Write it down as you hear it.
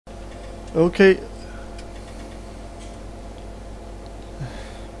Okay.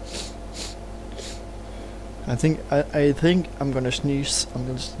 I think I'm gonna sneeze.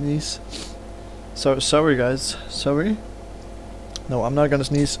 So sorry guys. Sorry. No, I'm not gonna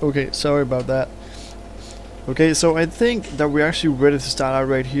sneeze. Okay, sorry about that. Okay, so I think that we're actually ready to start out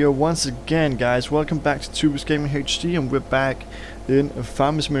right here. Once again, guys, welcome back to Tubers Gaming HD, and we're back in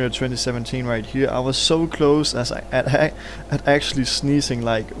Farmers Mirror 2017 right here. I was so close as at actually sneezing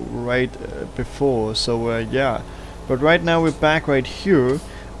like right before, so yeah. But right now we're back right here.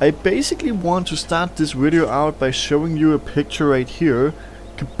 I basically want to start this video out by showing you a picture right here.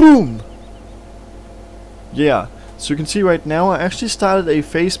 Kaboom! Yeah. So you can see right now I actually started a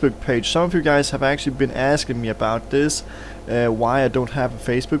Facebook page. Some of you guys have actually been asking me about this, why I don't have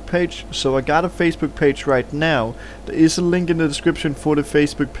a Facebook page. So I got a Facebook page right now. There is a link in the description for the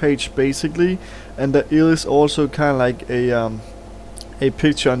Facebook page basically, and there is also kind of like a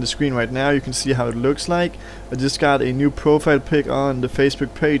picture on the screen right now. You can see how it looks like. I just got a new profile pic on the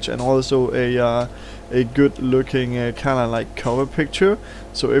Facebook page, and also a good looking kind of like cover picture.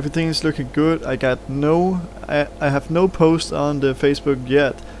 So everything is looking good. I have no post on the Facebook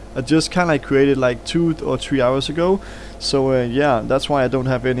yet. I just kind of like created like 2 or 3 hours ago. So yeah, that's why I don't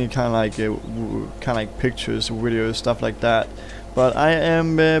have any kind of like pictures, videos, stuff like that. But I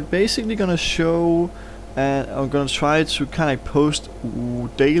am basically gonna show, and I'm gonna try to kind of post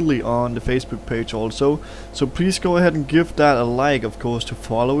daily on the Facebook page also. So please go ahead and give that a like, of course, to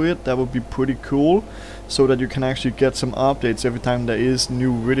follow it. That would be pretty cool, so that you can actually get some updates every time there is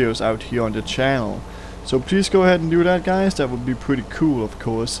new videos out here on the channel. So please go ahead and do that, guys. That would be pretty cool, of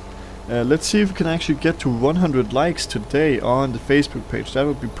course. Let's see if we can actually get to 100 likes today on the Facebook page. That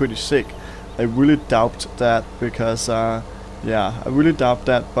would be pretty sick. I really doubt that, because yeah, I really doubt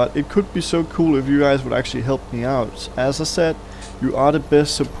that, but it could be so cool if you guys would actually help me out. As I said, you are the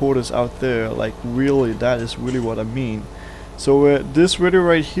best supporters out there, like really, that is really what I mean. So this video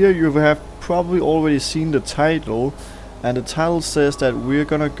right here, you have probably already seen the title, and the title says that we're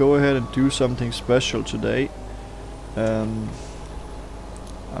gonna go ahead and do something special today. I'm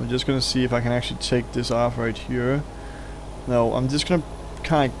just gonna see if I can actually take this off right here. No, I'm just gonna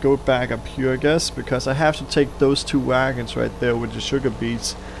kind of go back up here, I guess, because I have to take those 2 wagons right there with the sugar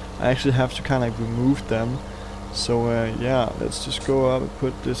beets. I actually have to kind of remove them. So yeah, let's just go up and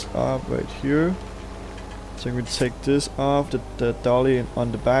put this up right here. So I'm going to take this off, the dolly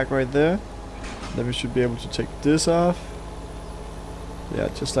on the back right there. Then we should be able to take this off. Yeah,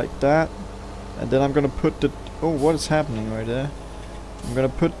 just like that. And then I'm gonna put the, oh, what is happening right there? I'm gonna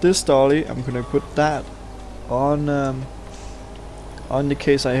put this dolly, I'm gonna put that on the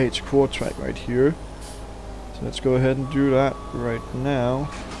Case IH quad track right here. So let's go ahead and do that right now.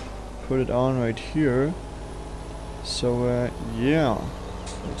 Put it on right here. So yeah,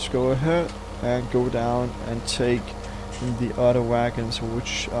 let's go ahead and go down and take the other wagons,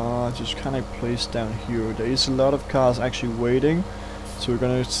 which are just kind of placed down here. There is a lot of cars actually waiting, so we're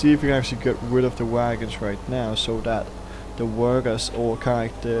gonna see if we can actually get rid of the wagons right now, so that the workers or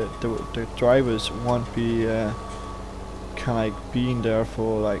kind of the drivers won't be kind of like being there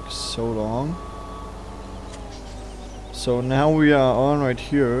for like so long. So now we are on right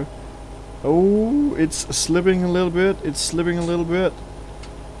here. Oh, it's slipping a little bit.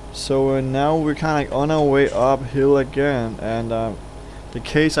 So now we're kind of on our way uphill again, and the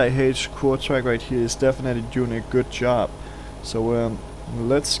Case IH quad track right here is definitely doing a good job. So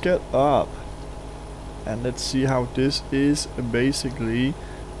let's get up and let's see how this is basically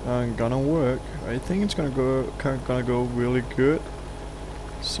gonna work. I think it's gonna go really good.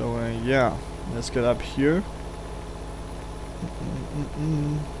 So yeah, let's get up here.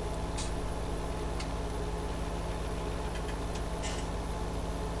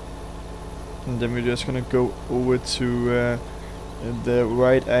 And then we're just gonna go over to the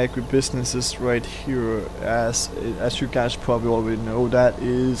right agribusinesses right here. As you guys probably already know, that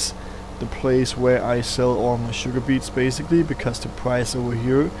is the place where I sell all my sugar beets basically, because the price over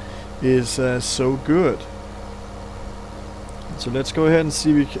here is so good. So let's go ahead and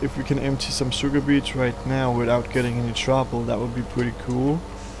see if we can empty some sugar beets right now without getting any trouble. That would be pretty cool.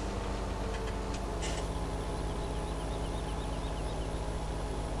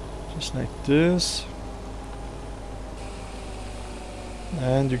 Just like this.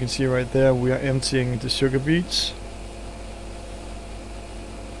 And you can see right there we are emptying the sugar beets.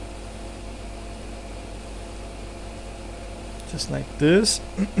 Just like this.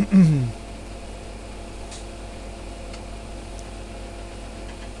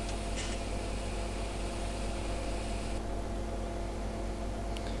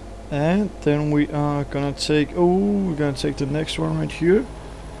 And then we are gonna take, we're gonna take the next one right here.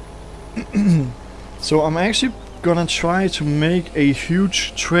 So I'm actually gonna try to make a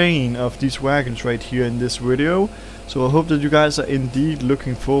huge train of these wagons right here in this video. So I hope that you guys are indeed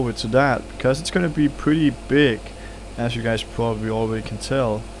looking forward to that, because it's gonna be pretty big, as you guys probably already can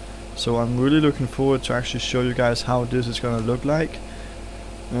tell. So I'm really looking forward to actually show you guys how this is gonna look like.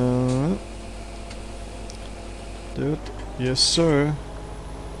 Dude, yes sir.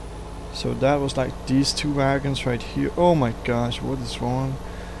 So that was like these two wagons right here. Oh my gosh, what is wrong?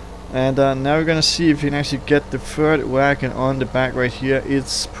 And now we're gonna see if we can actually get the third wagon on the back right here.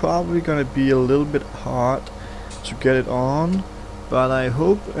 It's probably gonna be a little bit hard to get it on, but I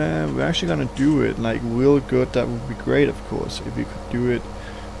hope we're actually gonna do it like real good. That would be great, of course, if we could do it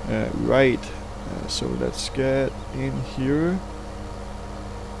right. So let's get in here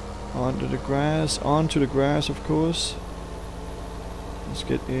onto the grass, of course. Let's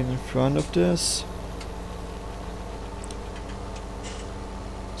get in front of this.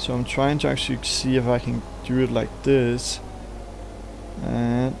 So I'm trying to actually see if I can do it like this,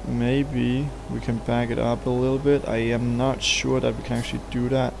 and maybe we can back it up a little bit. I am not sure that we can actually do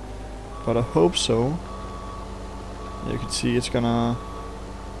that, but I hope so. You can see it's gonna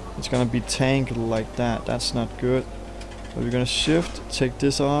be tangled like that. That's not good. But we're gonna shift, take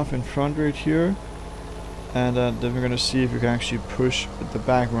this off in front right here, and then we're gonna see if we can actually push the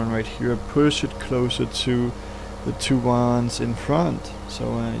back one right here, push it closer to the two ones in front.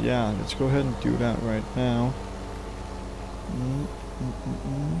 So yeah, let's go ahead and do that right now.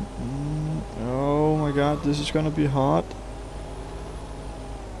 Oh my god, this is gonna be hard.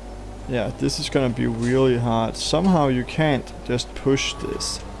 Yeah, this is gonna be really hard. Somehow you can't just push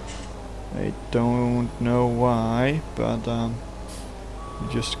this. I don't know why, but you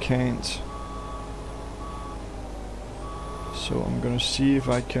just can't. So I'm gonna see if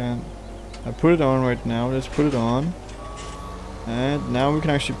I can. I put it on right now. Let's put it on. And now we can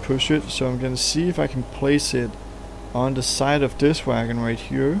actually push it. So I'm gonna see if I can place it on the side of this wagon right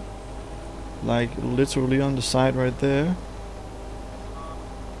here. Like literally on the side right there.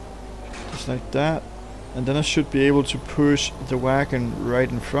 Just like that. And then I should be able to push the wagon right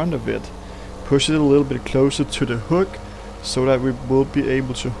in front of it. Push it a little bit closer to the hook, so that we will be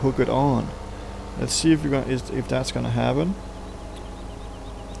able to hook it on. Let's see if if that's gonna happen.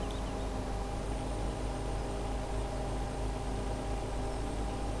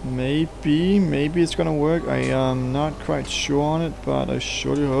 Maybe it's gonna work. I am not quite sure on it, but I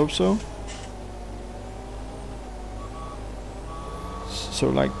surely hope so. So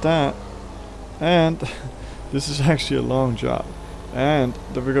like that. And this is actually a long job. And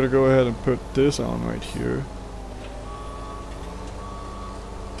then we're gonna go ahead and put this on right here.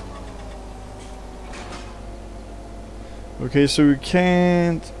 Okay, so you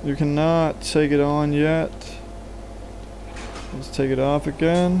cannot take it on yet. Let's take it off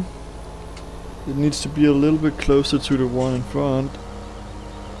again. It needs to be a little bit closer to the one in front.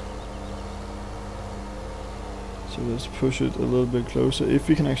 So let's push it a little bit closer, if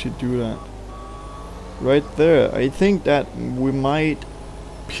we can actually do that. Right there. I think that we might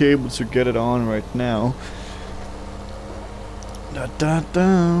be able to get it on right now. Da da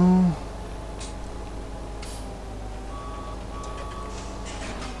da.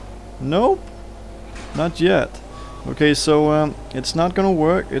 Nope. Not yet. Okay, so it's not gonna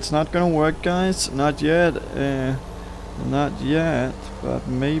work. It's not gonna work, guys. Not yet. Not yet. But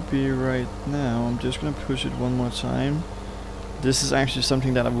maybe right now. I'm just gonna push it one more time. This is actually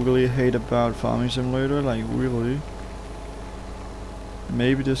something that I really hate about Farming Simulator. Like really.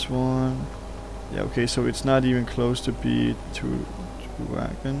 Maybe this one. Yeah. Okay. So it's not even close to be to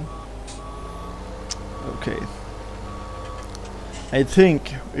wagon. Okay. I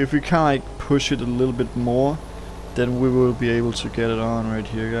think if we kind of like push it a little bit more, then we will be able to get it on right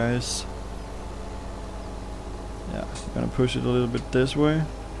here, guys. Yeah, I'm gonna push it a little bit this way.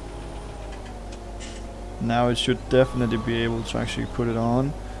 Now it should definitely be able to actually put it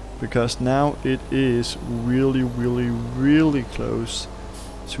on, because now it is really close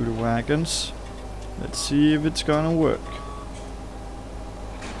to the wagons. Let's see if it's gonna work.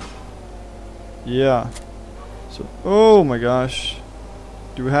 Yeah. So, oh my gosh.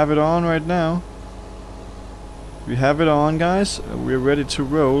 Do we have it on right now? We have it on, guys. We're ready to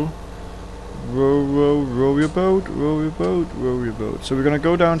roll. Row your boat, row your boat, row your boat. So we're gonna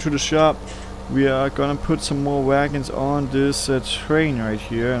go down to the shop. We are gonna put some more wagons on this train right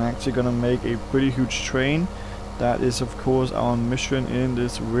here, and actually gonna make a pretty huge train. That is of course our mission in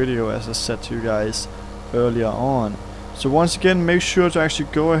this video, as I said to you guys earlier on. So once again, make sure to actually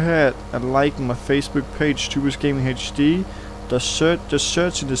go ahead and like my Facebook page, Tubus Gaming HD. Just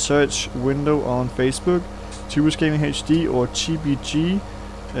search in the search window on Facebook, Tubus Gaming HD or TBG.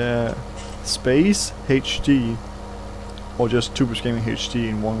 space HD, or just Tubus Gaming HD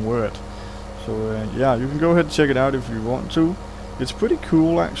in one word. So yeah, you can go ahead and check it out if you want to. It's pretty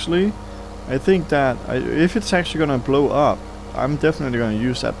cool actually. I think that if it's actually gonna blow up, I'm definitely gonna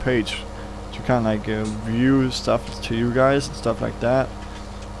use that page to kind of like view stuff to you guys and stuff like that.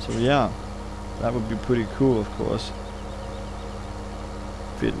 So yeah, that would be pretty cool, of course,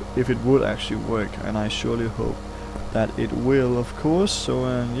 if it would actually work, and I surely hope that it will, of course. So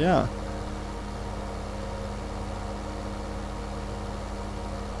yeah.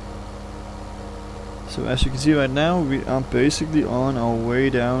 So as you can see right now, we are basically on our way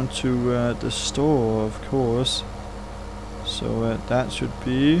down to the store, of course. So that should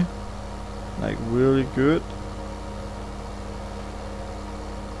be like really good.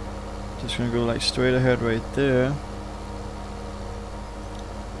 Just gonna go like straight ahead right there.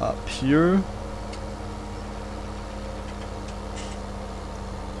 Up here.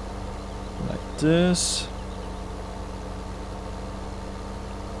 Like this.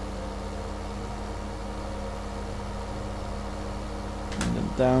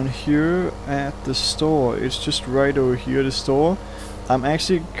 Down here at the store, it's just right over here, the store. I'm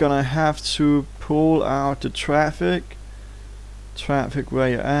actually gonna have to pull out the traffic where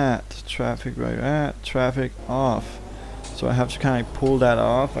you're at, traffic off. So I have to kind of pull that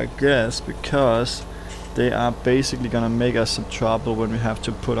off, I guess, because they are basically gonna make us some trouble when we have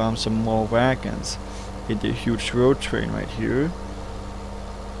to put on some more wagons in the huge road train right here.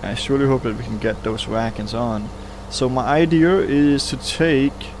 I surely hope that we can get those wagons on. So my idea is to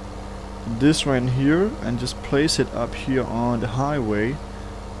take this one here and just place it up here on the highway,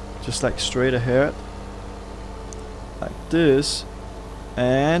 just like straight ahead, like this,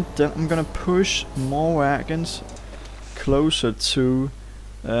 and then I'm gonna push more wagons closer to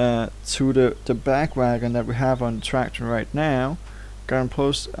the back wagon that we have on the tractor right now. I'm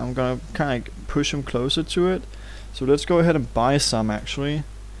gonna kind of push them closer to it. So let's go ahead and buy some actually.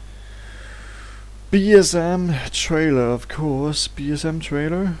 BSM trailer, of course. BSM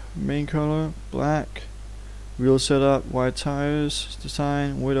trailer, main color black, wheel setup, white tires,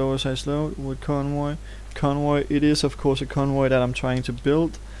 design with oversized load, with convoy. It is of course a convoy that I'm trying to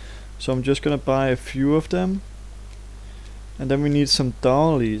build, so I'm just gonna buy a few of them. And then we need some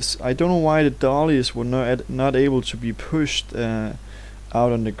dollies. I don't know why the dollies were not able to be pushed out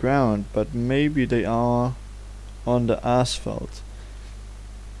on the ground, but maybe they are on the asphalt.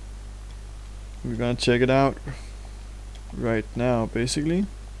 We're gonna check it out right now, basically.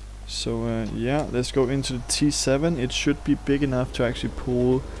 So yeah, let's go into the T7. It should be big enough to actually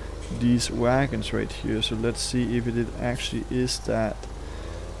pull these wagons right here. So let's see if it actually is that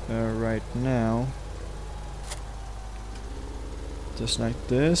right now. Just like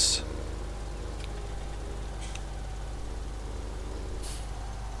this.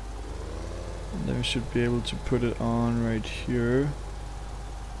 And then we should be able to put it on right here.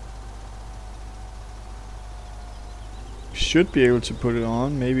 Should be able to put it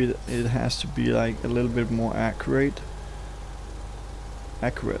on. Maybe it has to be like a little bit more accurate.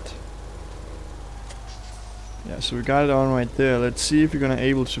 Yeah, so we got it on right there. Let's see if you're gonna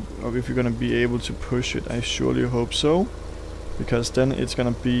be able to push it. I surely hope so, because then it's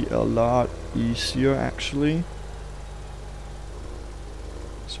gonna be a lot easier actually.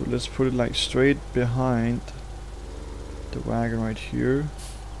 So let's put it like straight behind the wagon right here.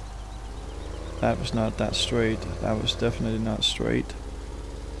 That was not that straight. That was definitely not straight.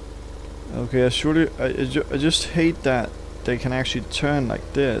 Okay, I just hate that they can actually turn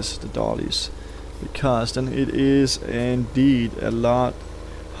like this, the dollies, because then it is indeed a lot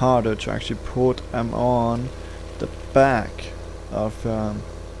harder to actually put them on the back of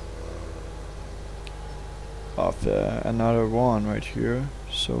another one right here.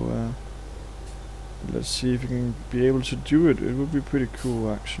 So let's see if we can be able to do it. It would be pretty cool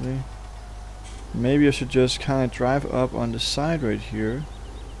actually. Maybe I should just kind of drive up on the side right here.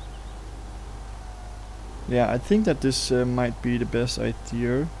 Yeah, I think that this might be the best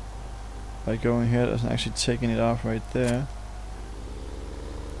idea, by going ahead and actually taking it off right there,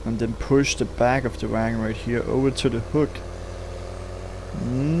 and then push the back of the wagon right here over to the hook.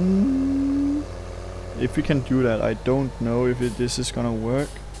 If we can do that, I don't know if this is gonna work.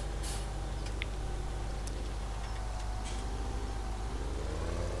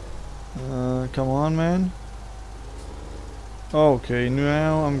 Come on, man. Okay,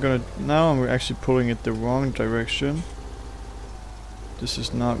 now I'm actually pulling it the wrong direction. This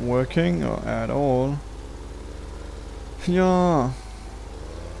is not working at all. Yeah.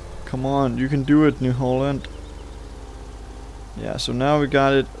 Come on, you can do it, New Holland. Yeah, so now we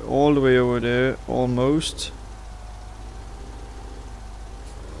got it all the way over there, almost.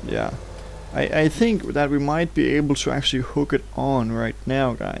 Yeah. I think that we might be able to actually hook it on right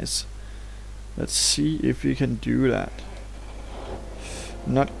now, guys. Let's see if we can do that.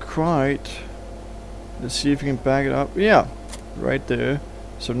 Not quite. Let's see if we can back it up. Yeah, right there.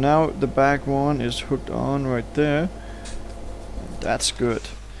 So now the back one is hooked on right there. That's good.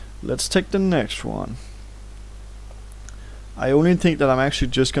 Let's take the next one. I only think that I'm actually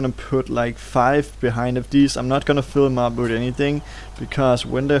just gonna put like 5 behind of these. I'm not gonna fill them up with anything, because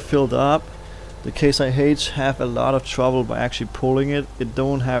when they're filled up, the Case IH have a lot of trouble by actually pulling it. It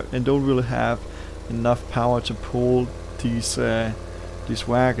don't really have enough power to pull these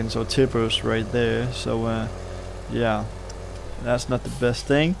wagons or tippers right there. So yeah, that's not the best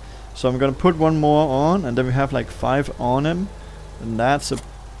thing. So I'm gonna put one more on, and then we have like 5 on him, and that's a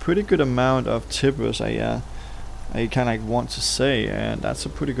pretty good amount of tippers. I kind of want to say, and that's a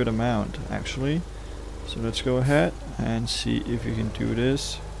pretty good amount actually. So let's go ahead and see if we can do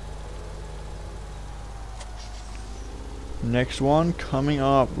this. Next one coming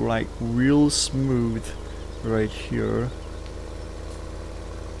up like real smooth right here.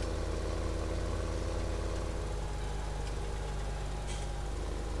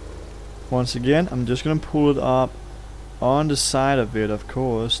 Once again, I'm just gonna pull it up on the side of it, of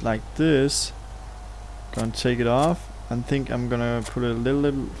course, like this. Gonna take it off, and think I'm gonna put it a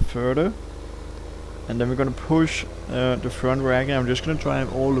little further, and then we're gonna push the front wagon. I'm just gonna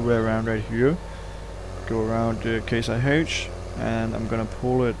drive all the way around right here. Go around the Case IH, and I'm gonna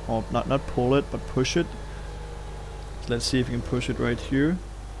pull it, or not pull it, but push it. Let's see if we can push it right here.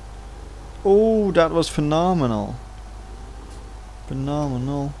 Oh, that was phenomenal.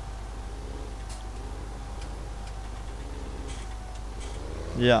 Phenomenal.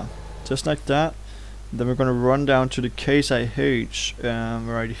 Yeah, just like that. Then we're gonna run down to the Case IH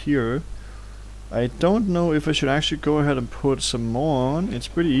right here. I don't know if I should actually go ahead and put some more on. It's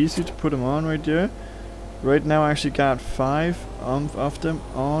pretty easy to put them on right there. Right now I actually got 5 of them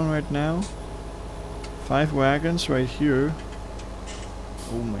on right now. 5 wagons right here.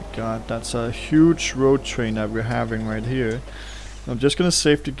 Oh my god, that's a huge road train that we're having right here. I'm just gonna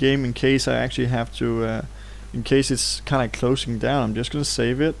save the game in case I actually have to, in case it's kind of closing down. I'm just gonna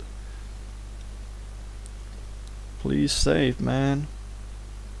save it. Please save, man.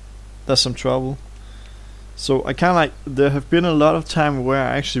 That's some trouble. So I kind of like, there have been a lot of time where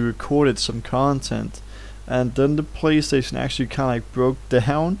I actually recorded some content, and then the PlayStation actually kind of like broke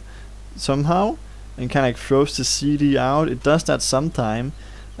down somehow and kind of like froze the CD out. It does that sometime,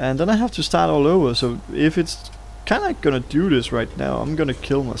 and then I have to start all over. So if it's kind of like gonna do this right now, I'm gonna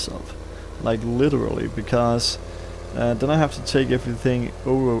kill myself, like literally, because then I have to take everything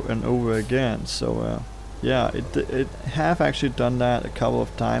over and over again. So yeah, it have actually done that a couple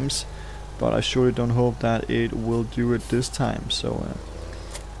of times, but I surely don't hope that it will do it this time. So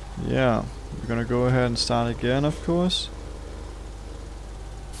yeah, we're gonna go ahead and start again, of course.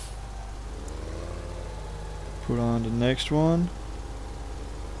 Put on the next one.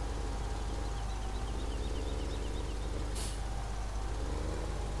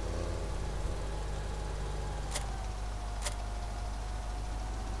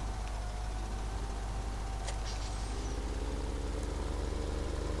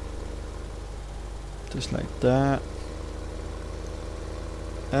 Just like that.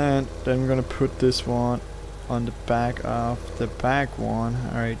 And then we're gonna put this one on the back of the back one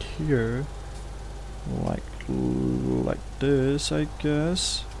right here, like this, I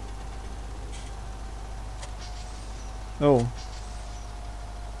guess. Oh,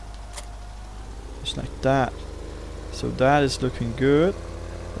 just like that. So that is looking good.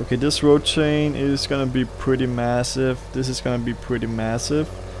 Okay, this road train is gonna be pretty massive. This is gonna be pretty massive.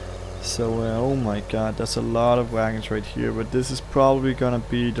 So oh my god, that's a lot of wagons right here, but this is probably gonna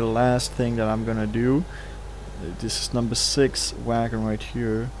be the last thing that I'm gonna do. This is number 6 wagon right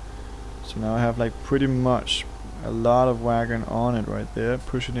here. So now I have like pretty much a lot of wagon on it right there.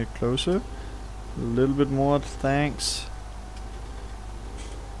 Pushing it closer a little bit more, thanks.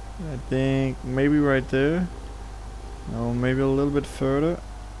 I think maybe right there. No, maybe a little bit further.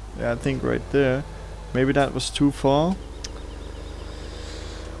 Yeah, I think right there. Maybe that was too far.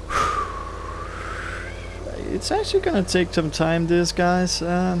 It's actually gonna take some time, this, guys.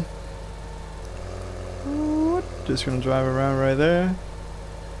 Just gonna drive around right there.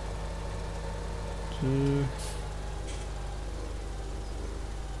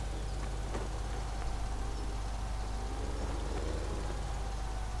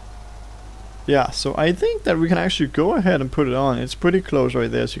 Yeah, so I think that we can actually go ahead and put it on. It's pretty close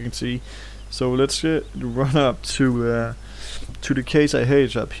right there, as you can see. So let's run up to the Case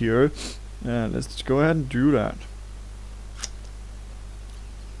IH up here. Yeah, let's go ahead and do that.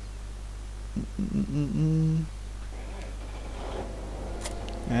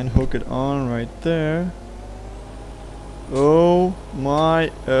 And hook it on right there. Oh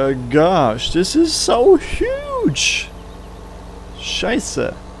my gosh, this is so huge!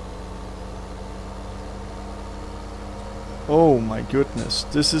 Scheiße! Oh my goodness,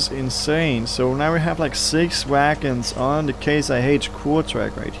 this is insane. So now we have like 6 wagons on the Case IH core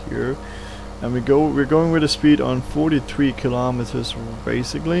track right here. And we're going with a speed on 43 kilometers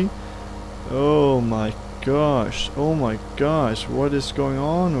basically. Oh my gosh, what is going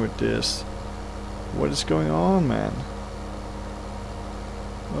on with this? What is going on, man?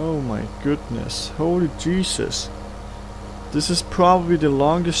 Oh my goodness, holy Jesus. This is probably the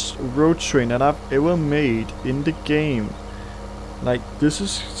longest road train that I've ever made in the game. Like, this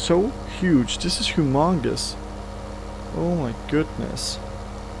is so huge, this is humongous. Oh my goodness.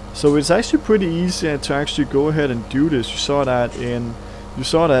 So it's actually pretty easy to actually go ahead and do this. You saw that in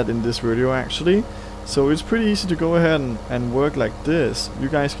this video actually. So it's pretty easy to go ahead and work like this. You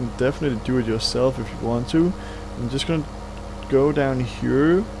guys can definitely do it yourself if you want to. I'm just gonna go down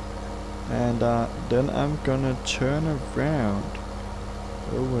here, and then I'm gonna turn around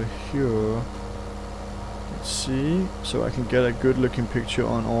over here. Let's see, so I can get a good looking picture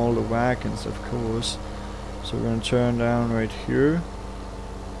on all the wagons, of course. So we're gonna turn down right here.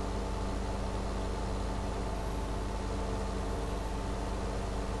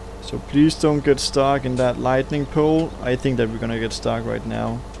 So please don't get stuck in that lightning pole. I think that we're gonna get stuck right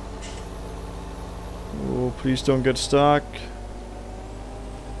now. Oh, please don't get stuck.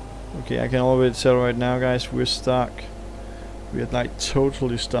 Okay, I can already tell right now, guys, we're stuck. We're like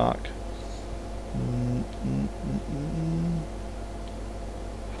totally stuck.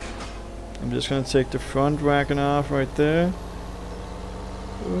 I'm just gonna take the front wagon off right there.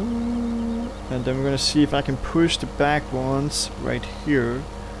 And then we're gonna see if I can push the back ones right here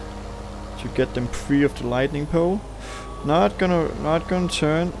to get them free of the lightning pole. Not gonna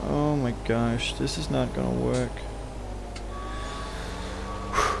turn. Oh my gosh, this is not gonna work.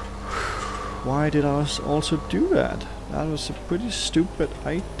 Why did I also do that? That was a pretty stupid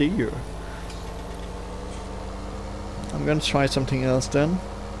idea. I'm gonna try something else then.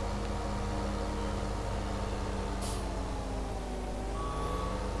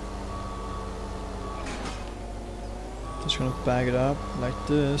 Just gonna back it up like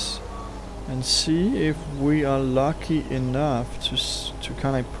this and see if we are lucky enough to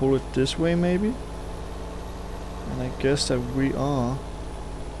kind of pull it this way maybe. And I guess that we are.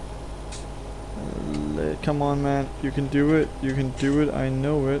 Come on, man, you can do it, I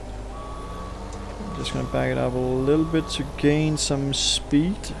know it. I'm just gonna back it up a little bit to gain some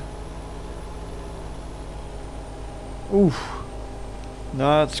speed. Oof.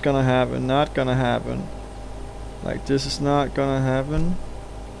 Not gonna happen. Like, this is not gonna happen.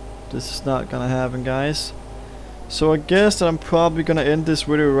 This is not gonna happen, guys. So I guess that I'm probably gonna end this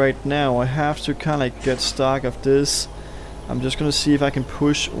video right now. I have to kinda get stock of this. I'm just gonna see if I can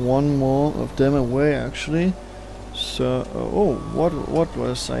push one more of them away actually. So, oh, what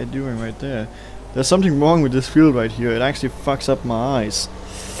was I doing right there? There's something wrong with this field right here. It actually fucks up my eyes.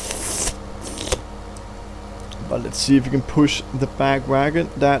 But let's see if we can push the back wagon.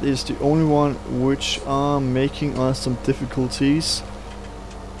 That is the only one which are making us some difficulties.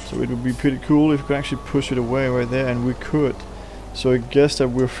 So it would be pretty cool if we could actually push it away right there, and we could. So I guess that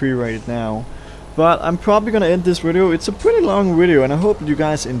we're free right now. But I'm probably gonna end this video. It's a pretty long video and I hope you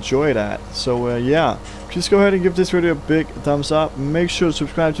guys enjoy that. So yeah, please go ahead and give this video a big thumbs up. Make sure to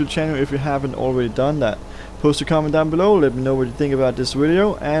subscribe to the channel if you haven't already done that. Post a comment down below, let me know what you think about this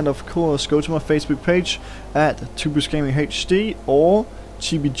video, and of course go to my Facebook page at TubusGamingHD or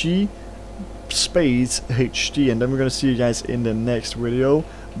TBG space HD, and then we're gonna see you guys in the next video.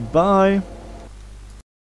 Bye!